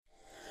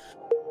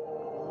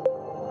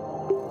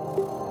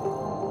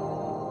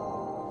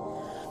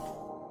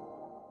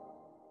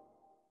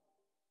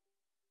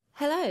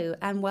Hello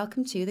and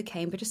welcome to the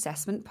Cambridge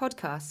Assessment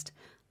Podcast.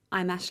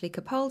 I'm Ashley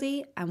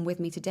Capaldi and with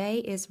me today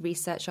is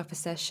Research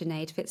Officer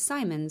Sinead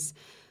Fitzsimons.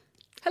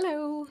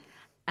 Hello.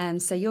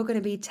 So you're going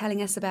to be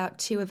telling us about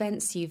two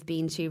events you've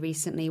been to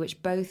recently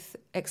which both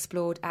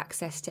explored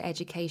access to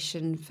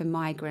education for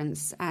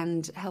migrants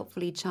and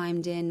helpfully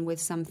chimed in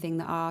with something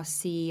that our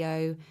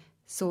CEO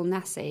Saul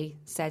Nassy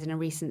said in a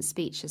recent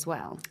speech as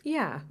well.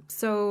 Yeah,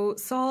 so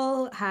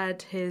Saul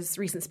had his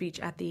recent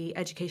speech at the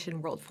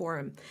Education World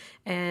Forum,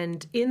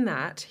 and in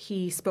that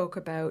he spoke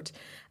about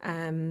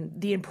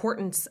the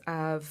importance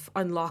of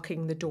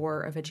unlocking the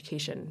door of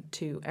education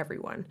to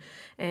everyone.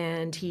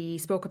 And he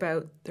spoke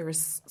about, there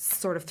was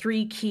sort of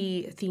three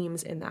key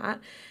themes in that,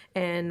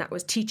 and that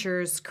was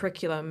teachers,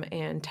 curriculum,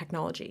 and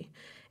technology.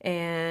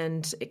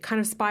 And it kind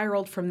of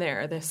spiraled from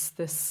there,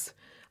 this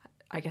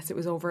I guess it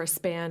was over a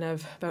span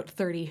of about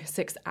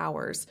 36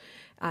 hours,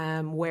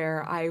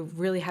 where I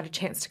really had a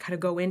chance to kind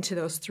of go into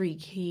those three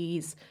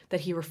keys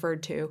that he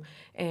referred to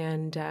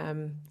and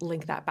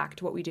link that back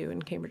to what we do in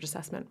Cambridge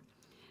Assessment.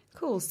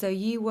 Cool. So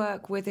you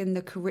work within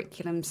the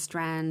curriculum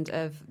strand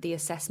of the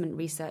assessment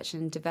research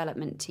and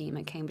development team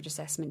at Cambridge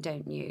Assessment,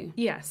 don't you?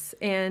 Yes.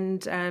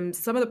 And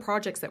some of the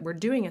projects that we're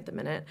doing at the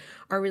minute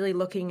are really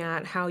looking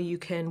at how you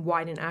can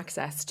widen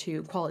access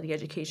to quality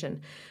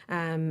education.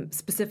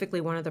 Specifically,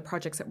 one of the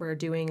projects that we're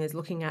doing is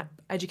looking at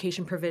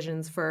education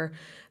provisions for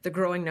the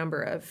growing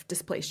number of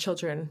displaced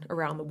children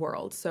around the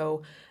world.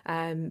 So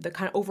the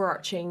kind of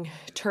overarching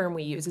term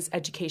we use is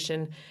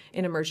education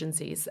in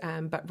emergencies.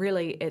 But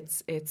really,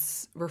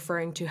 it's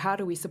referring to how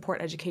do we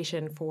support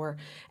education for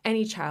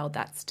any child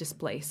that's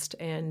displaced.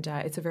 And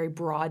it's a very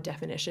broad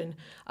definition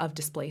of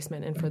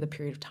displacement and for the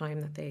period of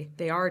time that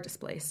they are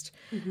displaced.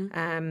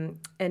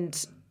 Mm-hmm.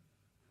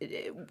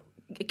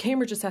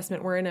 Cambridge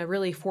Assessment, we're in a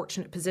really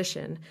fortunate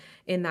position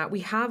in that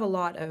we have a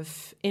lot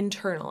of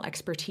internal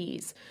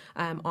expertise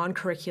on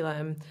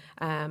curriculum,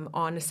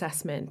 on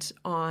assessment,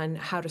 on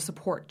how to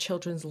support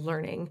children's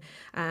learning.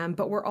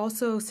 But we're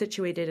also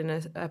situated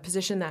in a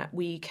position that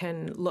we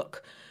can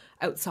look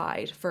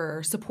outside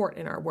for support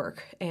in our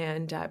work,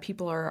 and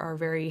people are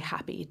very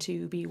happy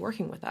to be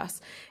working with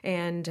us.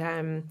 And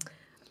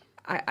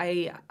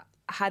I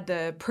had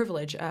the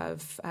privilege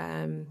of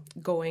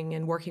going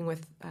and working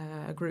with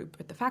a group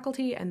with the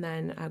faculty and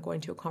then going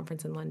to a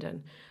conference in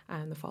London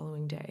the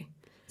following day.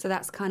 So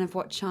that's kind of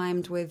what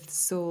chimed with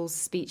Saul's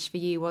speech for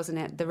you, wasn't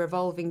it? The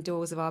revolving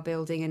doors of our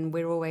building, and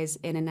we're always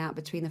in and out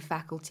between the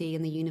faculty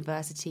and the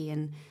university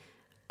and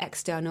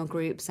external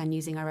groups and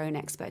using our own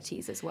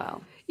expertise as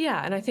well.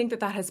 Yeah, and I think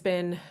that has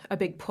been a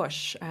big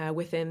push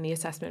within the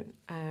assessment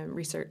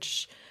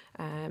research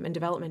and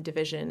development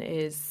division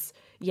is,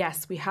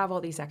 yes, we have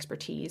all these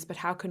expertise, but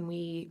how can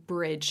we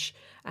bridge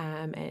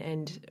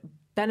and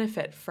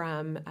benefit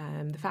from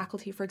the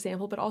faculty, for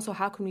example, but also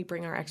how can we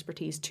bring our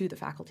expertise to the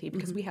faculty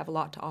because mm-hmm. we have a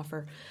lot to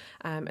offer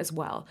as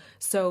well.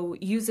 So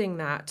using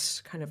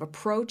that kind of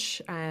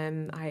approach,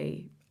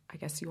 I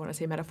guess you want to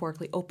say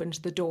metaphorically, opened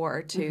the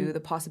door to mm-hmm. the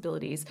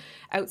possibilities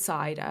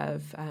outside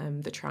of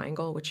the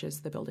Triangle, which is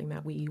the building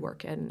that we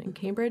work in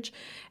Cambridge.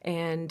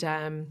 And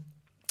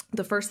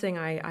the first thing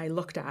I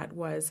looked at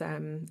was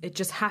it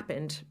just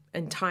happened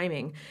in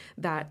timing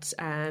that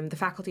the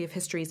Faculty of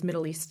History's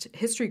Middle East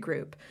History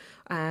Group,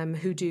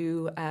 who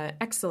do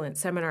excellent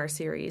seminar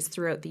series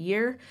throughout the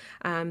year,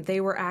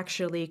 they were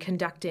actually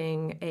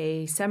conducting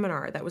a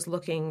seminar that was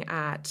looking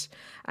at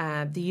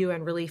the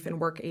UN Relief and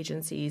Work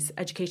Agency's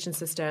education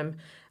system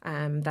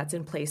that's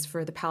in place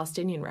for the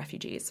Palestinian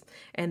refugees.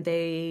 And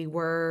they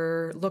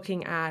were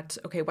looking at,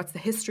 okay, what's the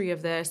history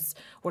of this?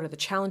 What are the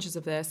challenges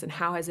of this? And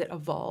how has it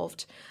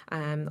evolved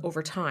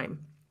over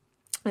time?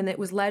 And it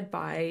was led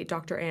by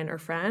Dr. Anne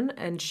Irfan,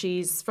 and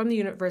she's from the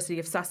University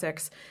of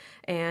Sussex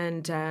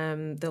and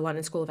the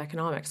London School of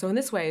Economics. So in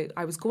this way,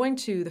 I was going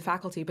to the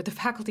faculty, but the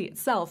faculty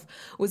itself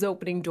was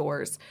opening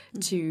doors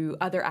to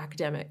other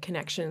academic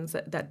connections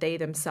that they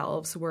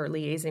themselves were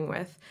liaising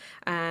with.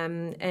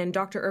 And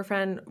Dr.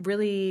 Irfan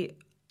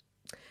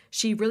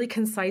really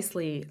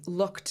concisely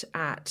looked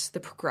at the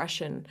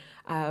progression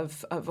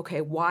of okay,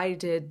 why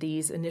did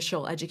these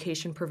initial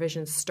education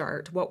provisions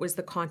start? What was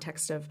the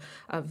context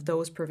of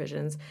those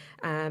provisions?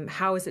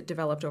 How has it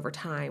developed over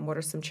time? What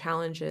are some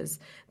challenges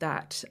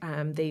that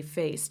they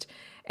faced?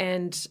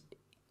 And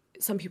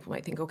some people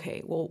might think,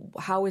 okay, well,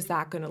 how is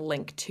that going to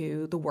link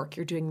to the work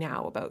you're doing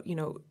now about,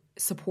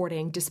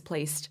 supporting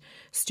displaced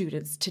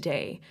students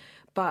today?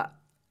 But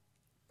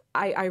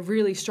I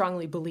really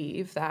strongly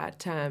believe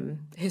that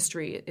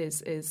history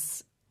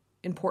is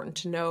important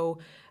to know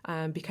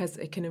because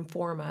it can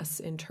inform us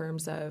in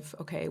terms of,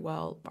 okay,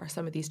 well, are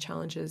some of these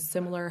challenges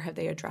similar? Have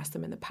they addressed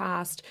them in the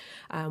past?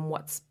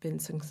 What's been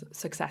some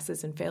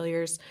successes and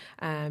failures?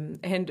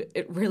 And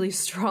it really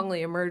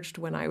strongly emerged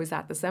when I was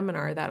at the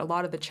seminar that a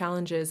lot of the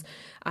challenges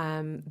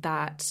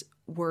that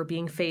were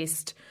being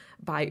faced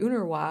by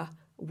UNRWA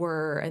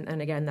were,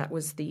 and again, that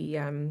was the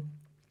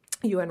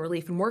UN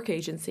Relief and Work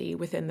Agency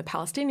within the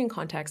Palestinian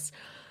context,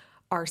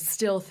 are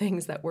still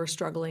things that we're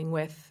struggling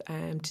with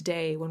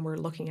today when we're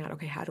looking at,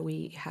 okay, how do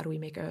we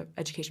make a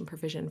education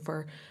provision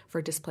for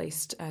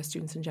displaced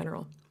students in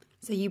general.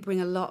 So you bring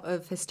a lot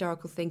of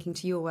historical thinking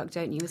to your work,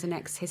 don't you, as an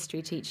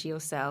ex-history teacher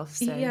yourself?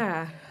 So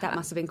yeah. That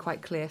must have been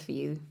quite clear for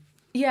you.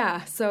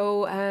 Yeah,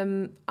 so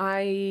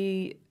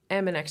I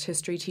am an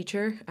ex-history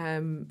teacher.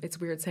 It's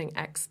weird saying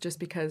ex just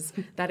because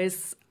that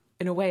is,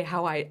 in a way,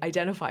 how I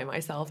identify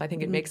myself. I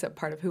think it makes up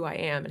part of who I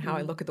am and how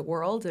I look at the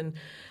world.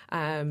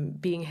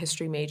 And being a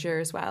history major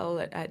as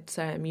well at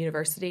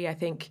university, I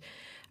think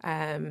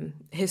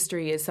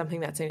history is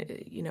something that's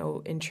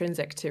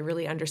intrinsic to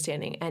really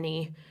understanding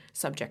any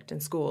subject in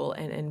school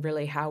and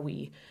really how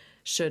we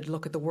should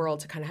look at the world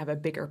to kind of have a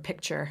bigger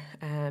picture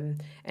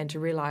and to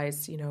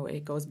realize,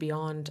 it goes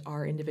beyond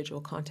our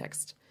individual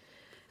context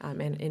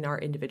and in our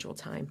individual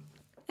time.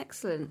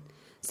 Excellent.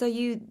 So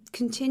you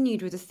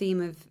continued with the theme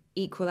of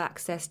equal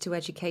access to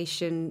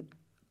education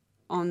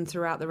on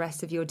throughout the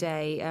rest of your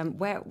day.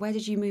 Where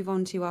did you move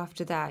on to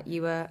after that?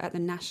 You were at the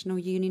National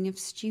Union of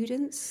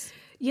Students?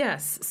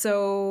 Yes.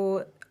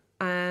 So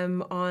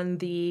on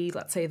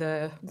let's say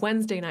the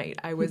Wednesday night,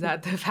 I was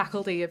at the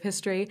Faculty of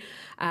History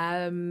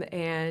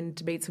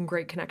and made some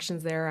great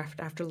connections there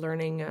after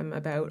learning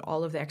about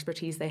all of the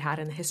expertise they had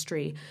in the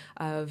history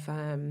of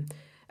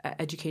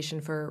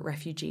education for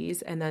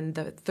refugees. And then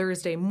the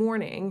Thursday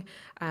morning,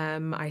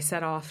 I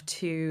set off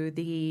to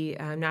the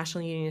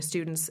National Union of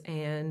Students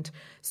and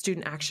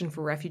Student Action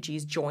for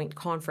Refugees joint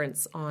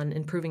conference on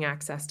improving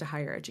access to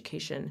higher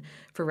education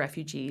for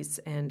refugees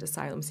and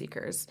asylum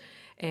seekers.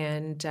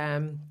 And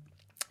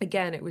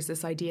again, it was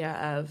this idea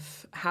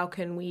of how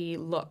can we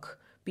look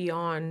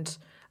beyond,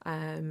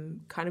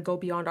 kind of go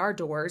beyond our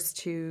doors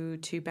to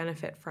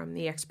benefit from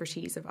the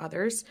expertise of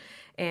others.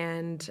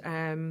 And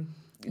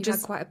you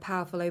had quite a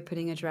powerful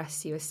opening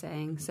address, you were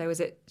saying. So is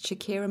it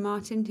Shakira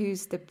Martin,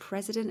 who's the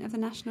president of the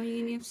National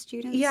Union of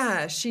Students?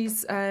 Yeah,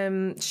 she's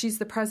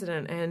the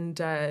president,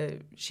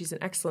 and she's an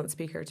excellent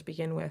speaker to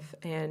begin with.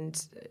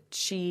 And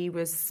she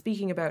was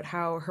speaking about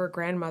how her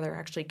grandmother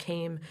actually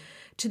came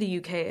to the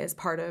UK as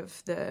part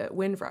of the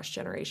Windrush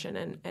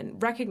generation,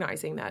 and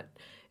recognizing that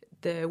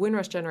the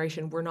Windrush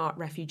generation were not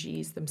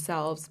refugees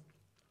themselves,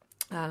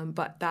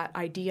 but that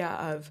idea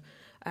of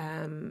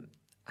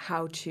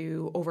how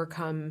to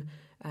overcome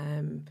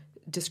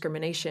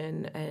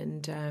discrimination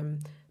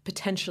and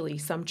potentially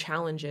some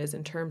challenges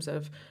in terms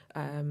of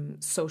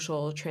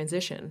social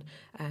transition.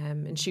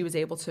 And she was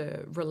able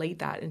to relate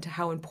that into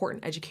how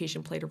important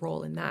education played a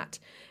role in that,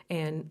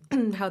 and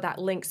how that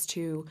links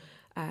to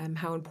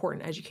how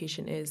important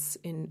education is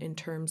in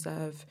terms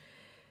of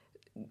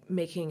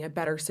making a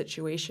better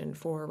situation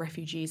for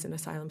refugees and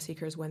asylum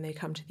seekers when they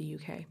come to the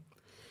UK.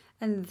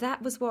 And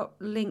that was what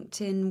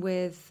linked in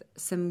with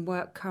some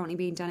work currently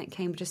being done at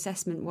Cambridge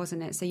Assessment,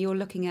 wasn't it? So you're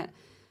looking at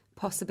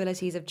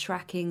possibilities of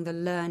tracking the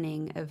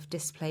learning of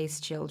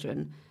displaced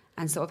children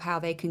and sort of how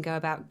they can go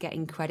about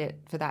getting credit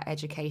for that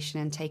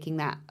education and taking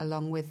that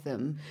along with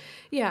them.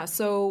 Yeah,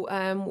 so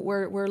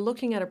we're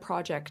looking at a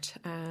project,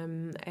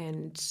 and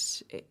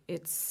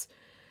it's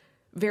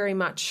very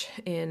much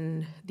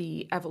in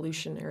the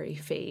evolutionary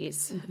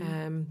phase.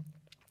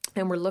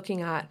 And we're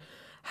looking at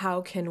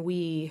how can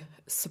we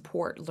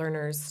support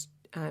learners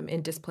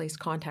in displaced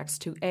contexts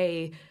to,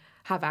 A,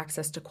 have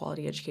access to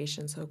quality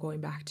education. So going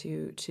back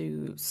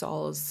to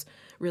Saul's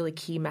really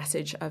key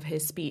message of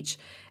his speech.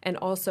 And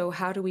also,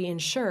 how do we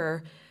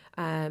ensure,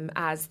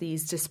 as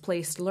these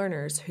displaced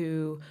learners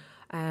who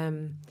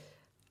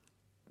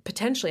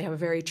potentially have a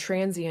very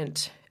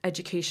transient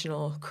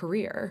educational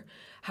career,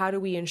 how do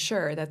we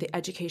ensure that the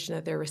education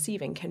that they're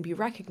receiving can be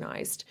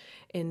recognized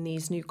in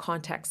these new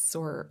contexts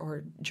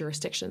or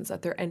jurisdictions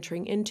that they're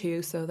entering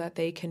into, so that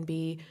they can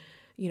be,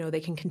 they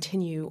can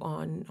continue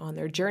on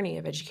their journey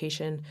of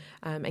education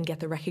and get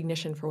the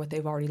recognition for what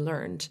they've already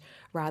learned,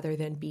 rather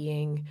than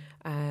being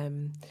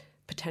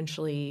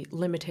potentially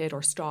limited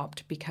or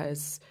stopped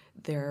because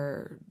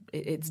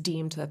it's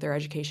deemed that their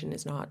education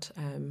is not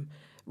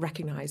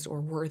recognized or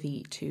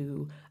worthy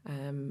to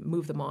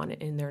move them on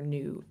in their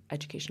new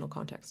educational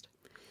context.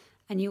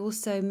 And you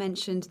also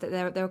mentioned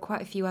that there are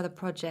quite a few other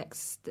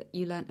projects that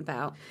you learnt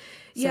about.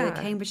 So the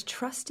Cambridge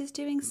Trust is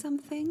doing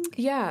something?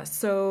 Yeah,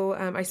 so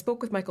I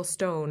spoke with Michael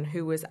Stone,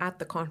 who was at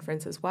the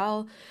conference as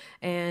well,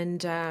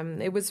 and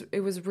it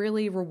was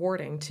really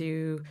rewarding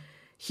to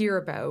hear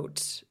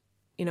about,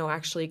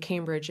 actually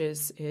Cambridge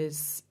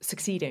is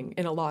succeeding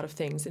in a lot of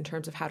things in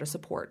terms of how to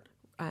support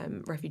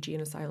refugee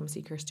and asylum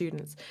seeker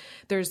students.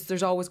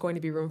 There's always going to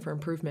be room for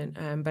improvement,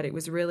 but it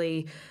was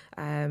really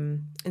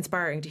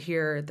inspiring to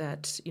hear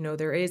that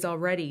there is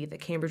already the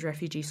Cambridge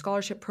Refugee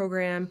Scholarship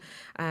Program,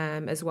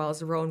 as well as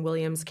the Rowan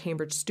Williams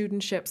Cambridge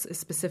Studentships is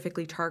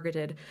specifically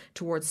targeted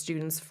towards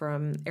students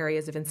from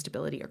areas of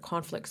instability or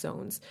conflict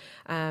zones.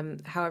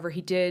 However,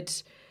 he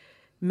did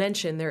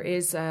mention there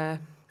is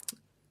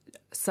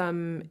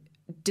some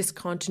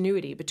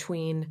discontinuity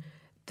between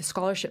the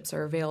scholarships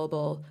are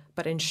available,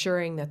 but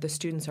ensuring that the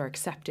students are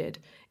accepted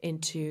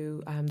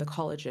into the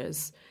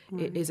colleges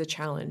is a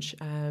challenge.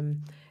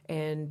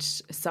 And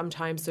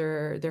sometimes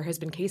there has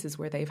been cases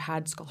where they've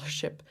had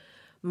scholarship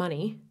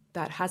money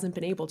that hasn't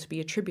been able to be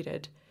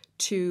attributed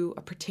to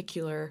a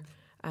particular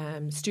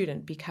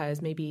student,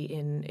 because maybe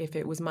if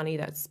it was money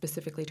that's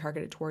specifically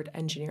targeted toward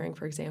engineering,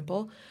 for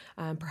example,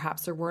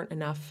 perhaps there weren't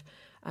enough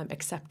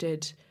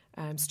accepted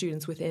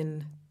students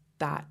within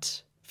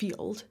that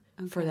field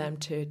for them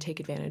to take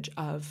advantage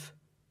of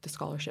the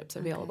scholarships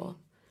available. Okay.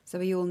 So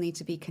we all need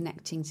to be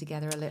connecting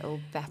together a little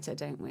better,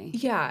 don't we?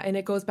 Yeah, and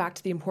it goes back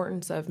to the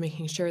importance of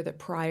making sure that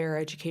prior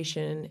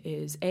education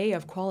is A,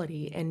 of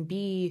quality, and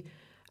B,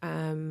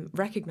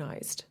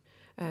 recognized.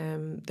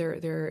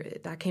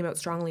 That came out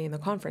strongly in the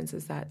conference,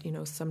 is that,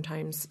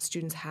 sometimes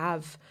students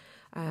have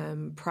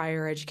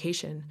prior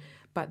education,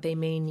 but they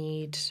may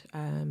need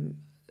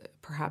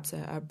perhaps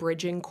a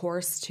bridging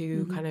course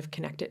to kind of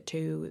connect it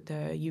to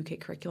the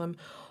UK curriculum,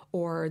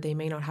 or they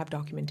may not have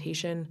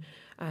documentation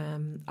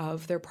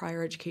of their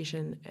prior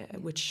education,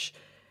 which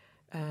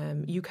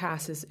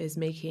UCAS is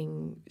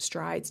making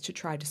strides to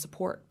try to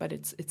support, but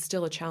it's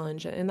still a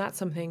challenge. And that's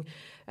something,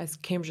 as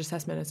Cambridge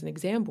Assessment as an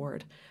exam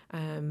board,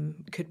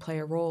 could play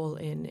a role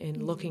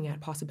in looking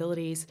at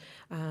possibilities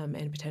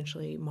and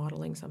potentially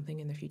modelling something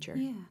in the future.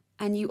 Yeah.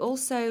 And you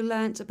also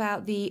learnt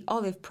about the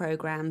OLIVE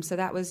programme. So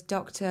that was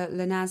Dr.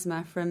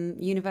 Lenasma from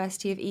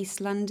University of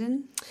East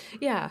London.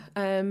 Yeah,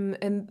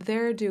 and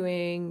they're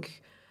doing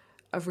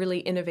a really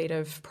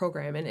innovative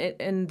program,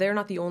 and they're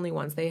not the only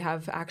ones. They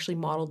have actually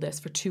modeled this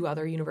for 2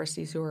 other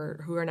universities who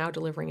are now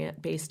delivering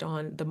it based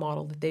on the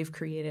model that they've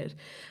created.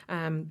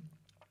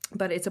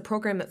 But it's a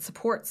program that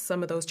supports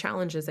some of those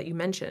challenges that you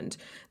mentioned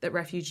that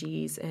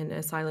refugees and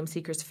asylum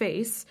seekers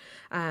face.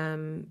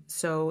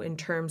 So in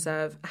terms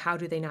of how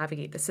do they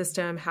navigate the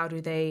system, how do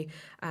they,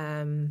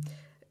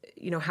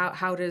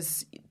 how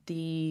does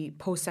the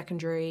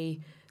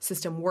post-secondary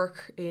system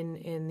work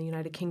in the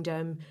United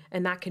Kingdom?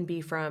 And that can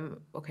be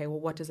from, okay, well,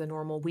 what does a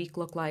normal week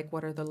look like?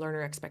 What are the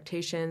learner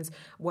expectations?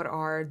 What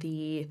are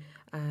the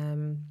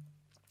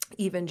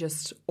even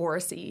just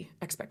oracy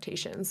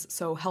expectations?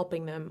 So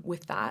helping them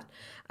with that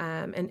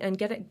and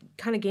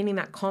gaining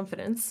that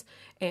confidence,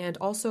 and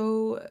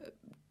also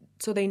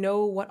so they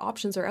know what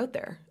options are out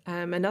there.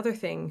 Another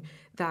thing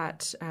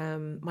that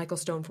Michael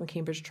Stone from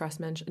Cambridge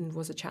Trust mentioned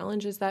was a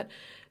challenge is that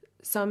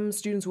some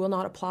students will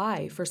not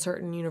apply for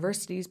certain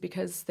universities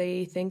because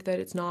they think that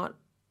it's not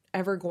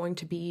ever going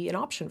to be an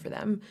option for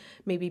them,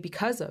 maybe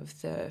because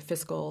of the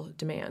fiscal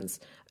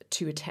demands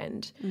to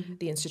attend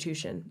the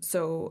institution.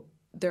 So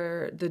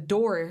the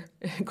door,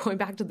 going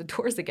back to the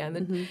doors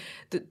again,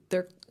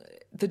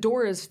 the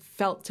door is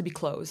felt to be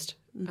closed,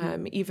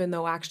 even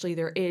though actually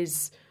there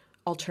is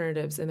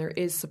alternatives and there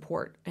is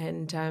support.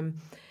 And,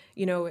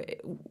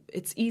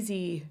 it's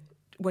easy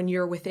when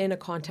you're within a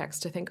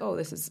context to think, oh,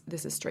 this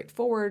is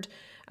straightforward.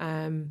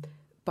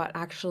 But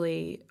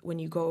actually, when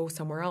you go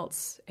somewhere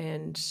else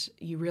and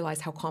you realize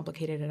how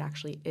complicated it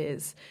actually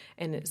is,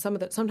 and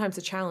sometimes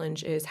the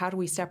challenge is how do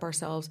we step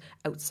ourselves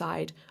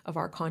outside of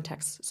our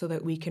context so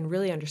that we can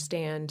really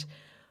understand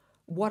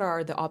what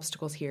are the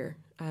obstacles here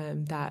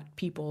that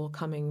people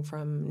coming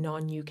from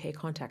non-UK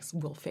contexts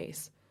will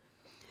face.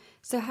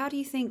 So how do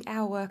you think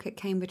our work at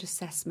Cambridge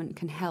Assessment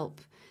can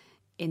help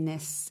in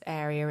this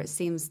area? It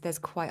seems there's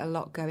quite a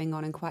lot going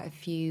on and quite a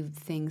few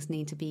things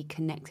need to be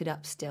connected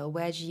up still.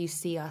 Where do you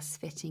see us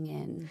fitting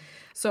in?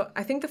 So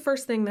I think the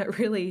first thing that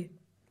really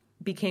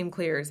became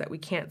clear is that we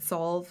can't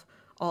solve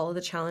all of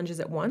the challenges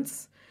at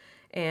once.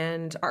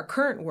 And our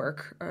current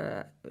work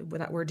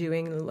that we're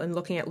doing and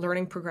looking at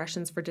learning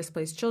progressions for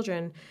displaced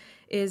children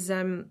is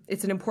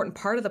it's an important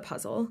part of the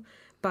puzzle,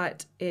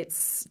 but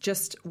it's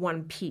just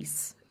one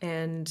piece.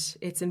 And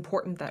it's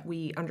important that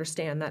we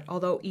understand that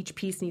although each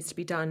piece needs to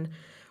be done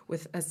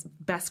with as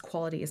best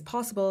quality as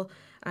possible,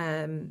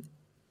 the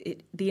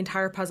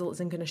entire puzzle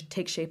isn't going to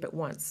take shape at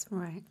once.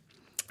 Right.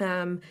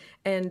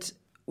 And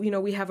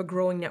we have a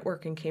growing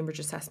network in Cambridge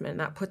Assessment, and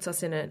that puts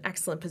us in an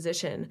excellent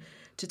position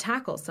to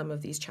tackle some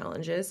of these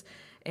challenges.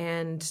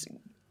 And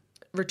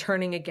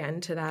returning again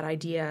to that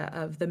idea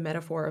of the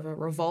metaphor of a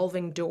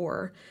revolving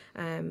door,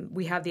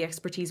 we have the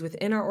expertise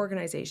within our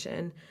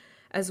organization,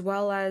 as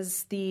well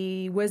as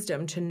the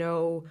wisdom to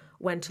know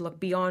when to look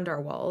beyond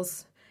our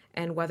walls,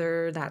 and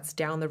whether that's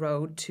down the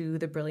road to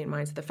the brilliant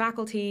minds of the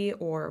faculty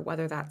or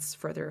whether that's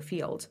further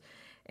afield.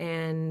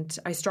 And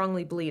I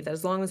strongly believe that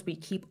as long as we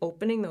keep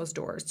opening those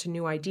doors to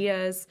new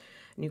ideas,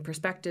 new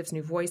perspectives,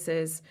 new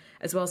voices,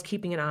 as well as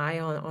keeping an eye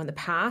on the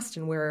past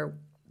and where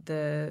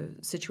the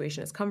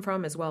situation has come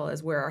from, as well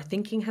as where our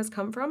thinking has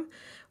come from,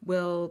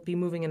 we'll be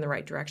moving in the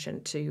right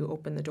direction to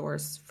open the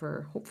doors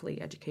for,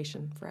 hopefully,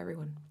 education for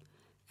everyone.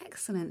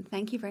 Excellent.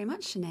 Thank you very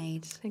much,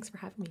 Sinead. Thanks for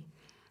having me.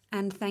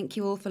 And thank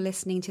you all for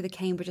listening to the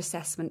Cambridge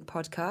Assessment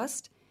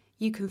podcast.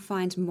 You can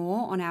find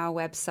more on our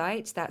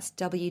website. That's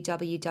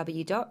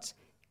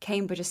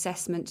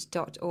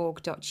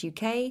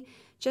www.cambridgeassessment.org.uk.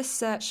 Just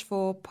search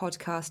for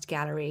Podcast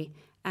Gallery.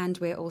 And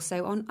we're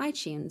also on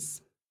iTunes.